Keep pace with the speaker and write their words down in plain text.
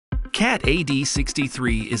CAT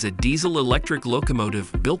AD63 is a diesel-electric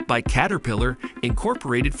locomotive built by Caterpillar,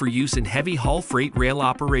 incorporated for use in heavy-haul freight rail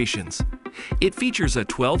operations. It features a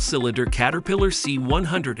 12-cylinder Caterpillar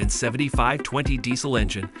C175-20 diesel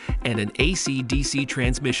engine and an AC/DC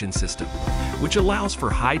transmission system, which allows for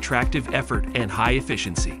high tractive effort and high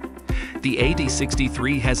efficiency. The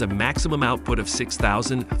AD63 has a maximum output of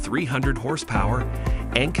 6,300 horsepower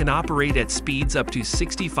and can operate at speeds up to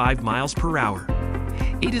 65 miles per hour.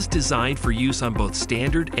 It is designed for use on both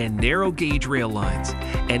standard and narrow gauge rail lines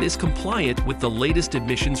and is compliant with the latest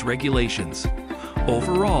emissions regulations.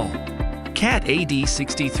 Overall, CAT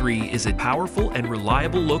AD63 is a powerful and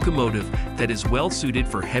reliable locomotive that is well suited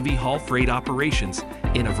for heavy-haul freight operations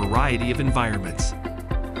in a variety of environments.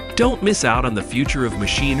 Don't miss out on the future of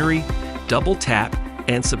machinery. Double tap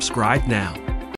and subscribe now.